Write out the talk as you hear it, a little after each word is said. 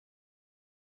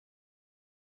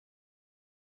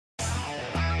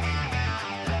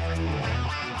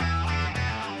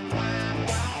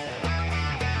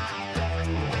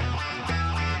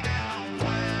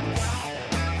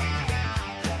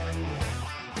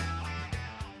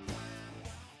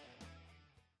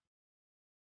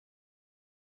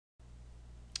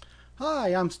Hi,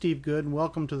 I'm Steve Good and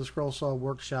welcome to the Scroll Saw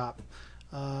Workshop.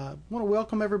 I want to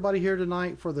welcome everybody here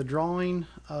tonight for the drawing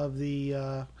of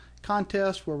the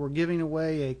contest where we're giving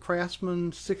away a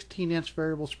Craftsman 16-inch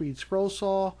variable speed scroll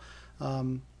saw.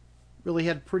 Really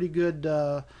had pretty good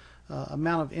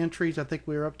amount of entries. I think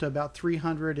we were up to about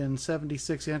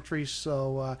 376 entries,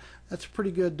 so that's a pretty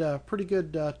good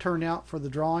turnout for the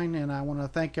drawing, and I want to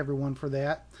thank everyone for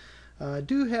that. I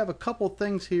do have a couple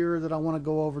things here that I want to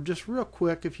go over just real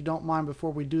quick, if you don't mind,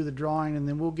 before we do the drawing, and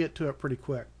then we'll get to it pretty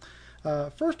quick.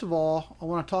 First of all, I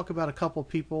want to talk about a couple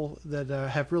people that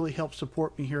have really helped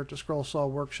support me here at the Scroll Saw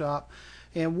Workshop.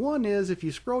 And one is, if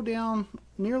you scroll down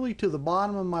nearly to the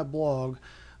bottom of my blog,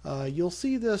 you'll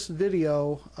see this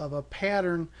video of a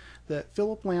pattern that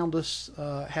Philip Lowndes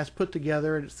has put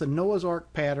together. It's the Noah's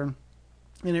Ark pattern.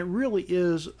 And it really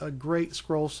is a great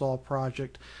scroll saw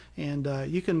project, and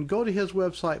you can go to his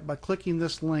website by clicking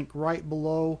this link right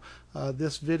below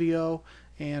this video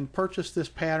and purchase this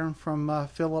pattern from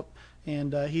Philip.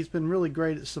 And he's been really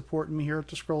great at supporting me here at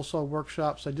the Scroll Saw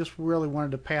Workshop, so I just really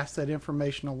wanted to pass that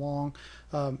information along.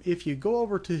 If you go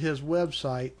over to his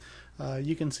website,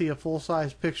 you can see a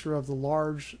full-size picture of the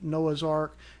large Noah's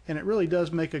Ark, and it really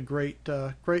does make a great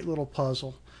little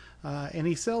puzzle. And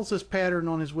he sells this pattern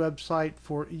on his website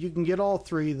for, you can get all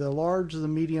three, the large, the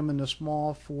medium, and the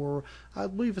small, for I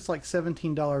believe it's like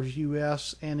 $17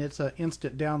 US, and it's an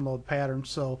instant download pattern,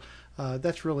 so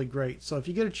that's really great. So if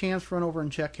you get a chance, run over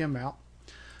and check him out.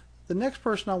 The next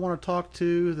person I want to talk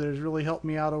to that has really helped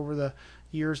me out over the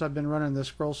years I've been running the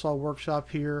Scroll Saw Workshop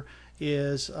here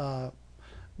is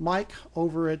Mike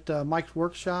over at Mike's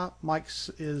Workshop.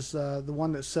 Mike's is the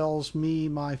one that sells me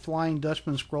my Flying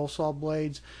Dutchman scroll saw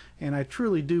blades, and I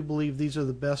truly do believe these are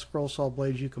the best scroll saw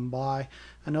blades you can buy.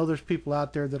 I know there's people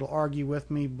out there that'll argue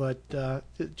with me, but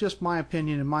just my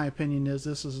opinion, and my opinion is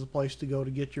this is the place to go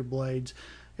to get your blades.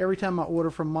 Every time I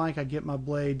order from Mike, I get my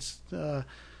blades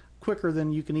quicker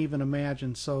than you can even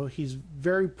imagine. So he's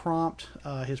very prompt.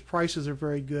 His prices are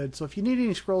very good. So if you need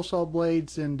any scroll saw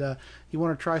blades and you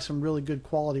want to try some really good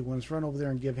quality ones, run over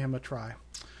there and give him a try.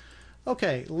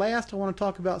 Okay, last I want to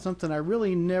talk about something I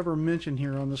really never mention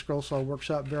here on the Scroll Saw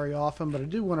Workshop very often, but I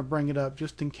do want to bring it up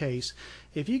just in case.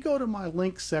 If you go to my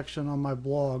links section on my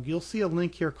blog, you'll see a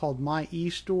link here called My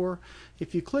eStore.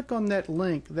 If you click on that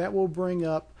link, that will bring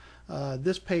up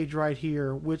this page right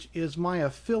here, which is my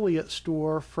affiliate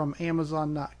store from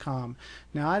Amazon.com.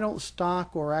 Now, I don't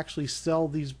stock or actually sell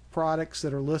these products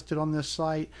that are listed on this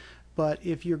site, but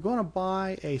if you're going to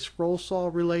buy a scroll saw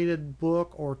related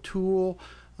book or tool,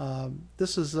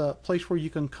 this is a place where you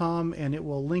can come and it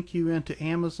will link you into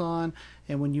Amazon,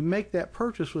 and when you make that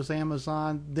purchase with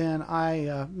Amazon, then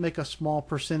I make a small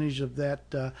percentage of that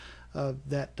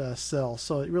sell.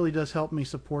 So it really does help me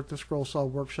support the Scroll Saw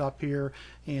Workshop here.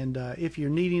 And if you're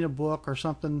needing a book or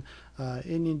something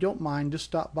and you don't mind, just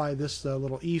stop by this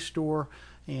little e-store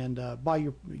and buy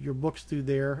your books through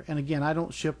there. And again, I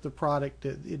don't ship the product.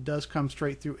 It does come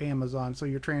straight through Amazon, so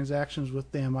your transactions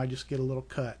with them, I just get a little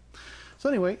cut. So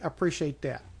anyway, I appreciate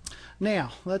that. Now,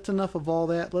 that's enough of all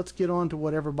that. Let's get on to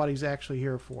what everybody's actually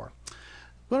here for.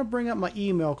 I'm going to bring up my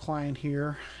email client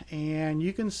here, and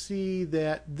you can see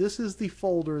that this is the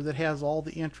folder that has all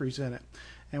the entries in it.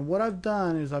 And what I've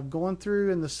done is I've gone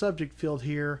through in the subject field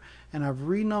here and I've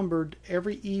renumbered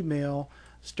every email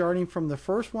starting from the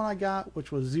first one I got,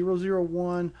 which was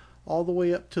 001, all the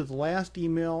way up to the last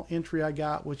email entry I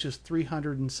got, which is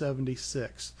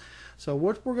 376. So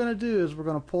what we're going to do is we're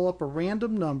going to pull up a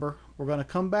random number. We're going to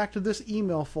come back to this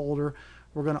email folder.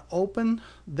 We're going to open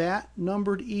that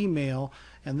numbered email,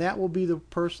 and that will be the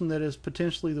person that is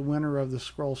potentially the winner of the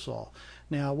scroll saw.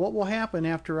 Now, what will happen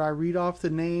after I read off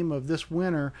the name of this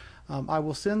winner, I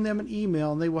will send them an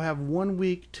email, and they will have 1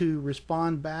 week to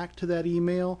respond back to that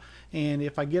email. And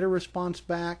if I get a response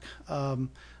back,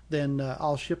 then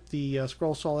I'll ship the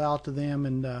scroll saw out to them,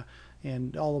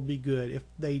 and all will be good. If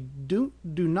they do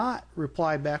not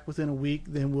reply back within a week,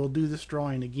 then we'll do this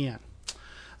drawing again.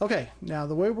 Okay, now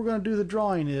the way we're going to do the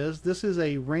drawing is, this is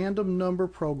a random number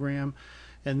program,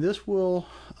 and this will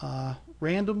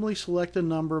randomly select a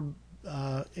number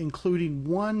including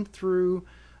 1 through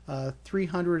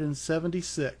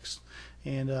 376.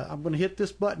 And I'm going to hit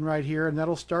this button right here, and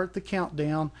that'll start the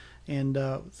countdown, and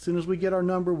as soon as we get our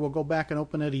number, we'll go back and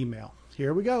open that email.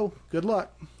 Here we go. Good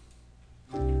luck.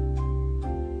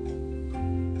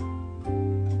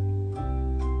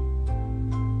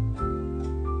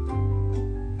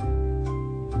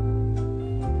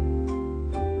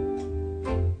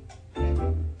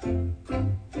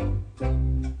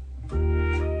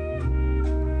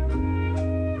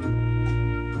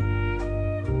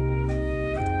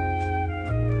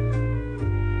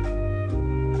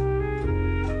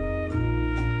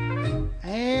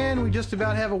 just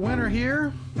about have a winner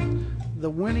here. The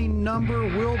winning number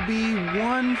will be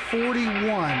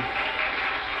 141.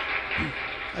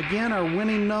 Again, our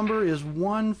winning number is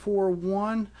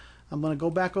 141. I'm going to go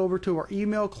back over to our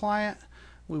email client.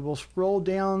 We will scroll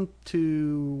down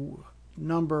to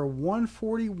number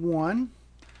 141,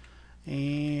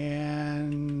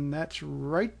 and that's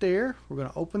right there. We're going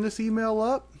to open this email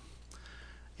up,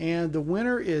 and the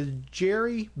winner is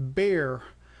Jerry Bear,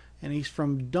 and he's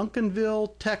from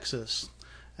Duncanville, Texas.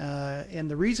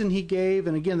 And the reason he gave,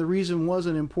 and again, the reason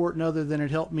wasn't important other than it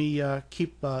helped me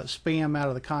keep spam out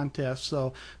of the contest.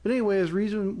 So, but anyway, his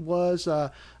reason was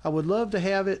I would love to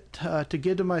have it to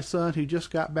give to my son who just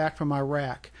got back from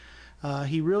Iraq.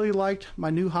 He really liked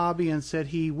my new hobby and said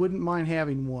he wouldn't mind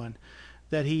having one,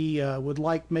 that he would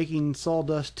like making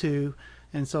sawdust too,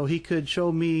 and so he could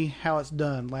show me how it's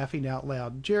done, laughing out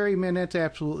loud. Jerry, man, that's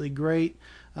absolutely great.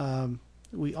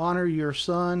 We honor your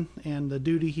son and the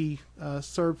duty he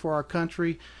served for our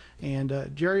country. And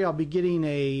Jerry, I'll be getting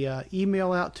a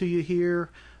email out to you here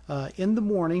in the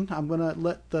morning. I'm going to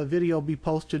let the video be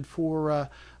posted for a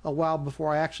while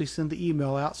before I actually send the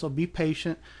email out, so be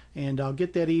patient, and I'll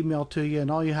get that email to you, and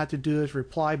all you have to do is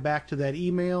reply back to that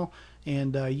email,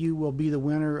 and you will be the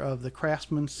winner of the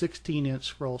Craftsman 16-inch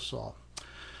scroll saw.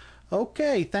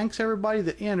 Okay, thanks everybody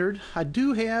that entered. I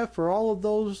do have, for all of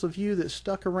those of you that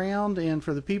stuck around and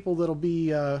for the people that'll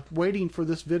be waiting for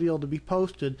this video to be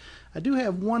posted, I do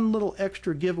have one little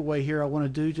extra giveaway here I want to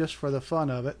do just for the fun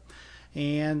of it.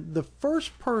 And the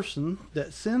first person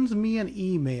that sends me an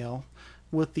email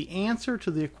with the answer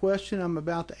to the question I'm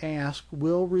about to ask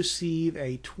will receive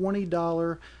a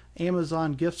 $20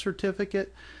 Amazon gift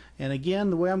certificate. And again,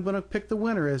 the way I'm going to pick the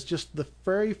winner is just the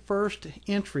very first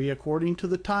entry according to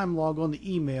the time log on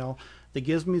the email that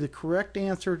gives me the correct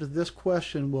answer to this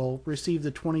question will receive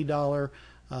the $20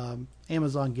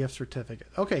 Amazon gift certificate.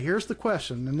 Okay, here's the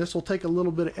question, and this will take a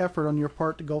little bit of effort on your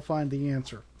part to go find the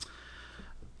answer.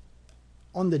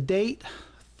 On the date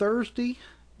Thursday,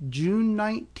 June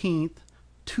 19th,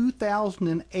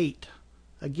 2008,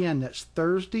 again, that's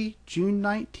Thursday, June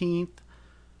 19th,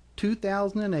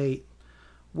 2008,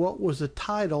 what was the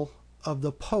title of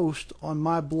the post on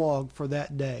my blog for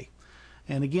that day?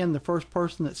 And again, the first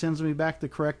person that sends me back the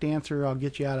correct answer, I'll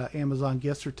get you out an Amazon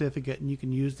gift certificate, and you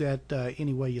can use that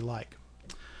any way you like.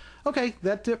 Okay,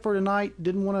 that's it for tonight.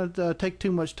 Didn't want to take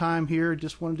too much time here.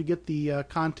 Just wanted to get the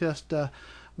contest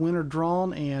winner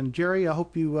drawn. And Jerry, I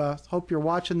hope you're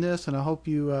watching this, and I hope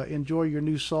you enjoy your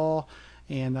new saw.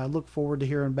 And I look forward to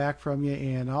hearing back from you.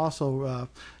 And also,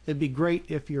 it'd be great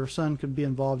if your son could be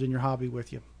involved in your hobby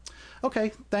with you.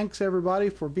 Okay, thanks everybody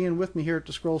for being with me here at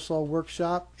the Scroll Saw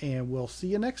Workshop, and we'll see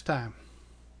you next time.